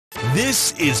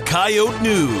This is Coyote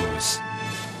News.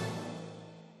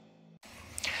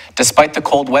 Despite the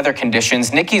cold weather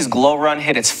conditions, Niki's Glow Run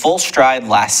hit its full stride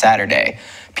last Saturday.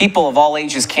 People of all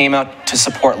ages came out to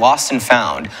support Lost and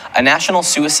Found, a national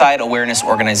suicide awareness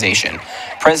organization.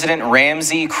 President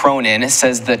Ramsey Cronin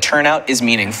says the turnout is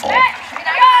meaningful.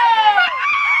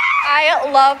 I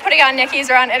love putting on Niki's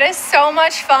Run. It is so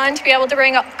much fun to be able to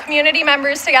bring community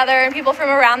members together and people from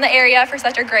around the area for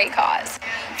such a great cause.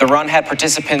 The run had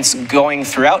participants going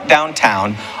throughout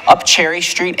downtown, up Cherry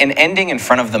Street, and ending in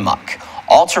front of the Muck,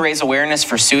 all to raise awareness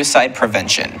for suicide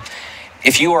prevention.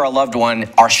 If you or a loved one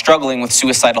are struggling with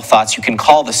suicidal thoughts, you can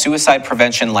call the Suicide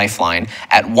Prevention Lifeline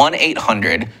at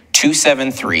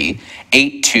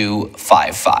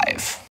 1-800-273-8255.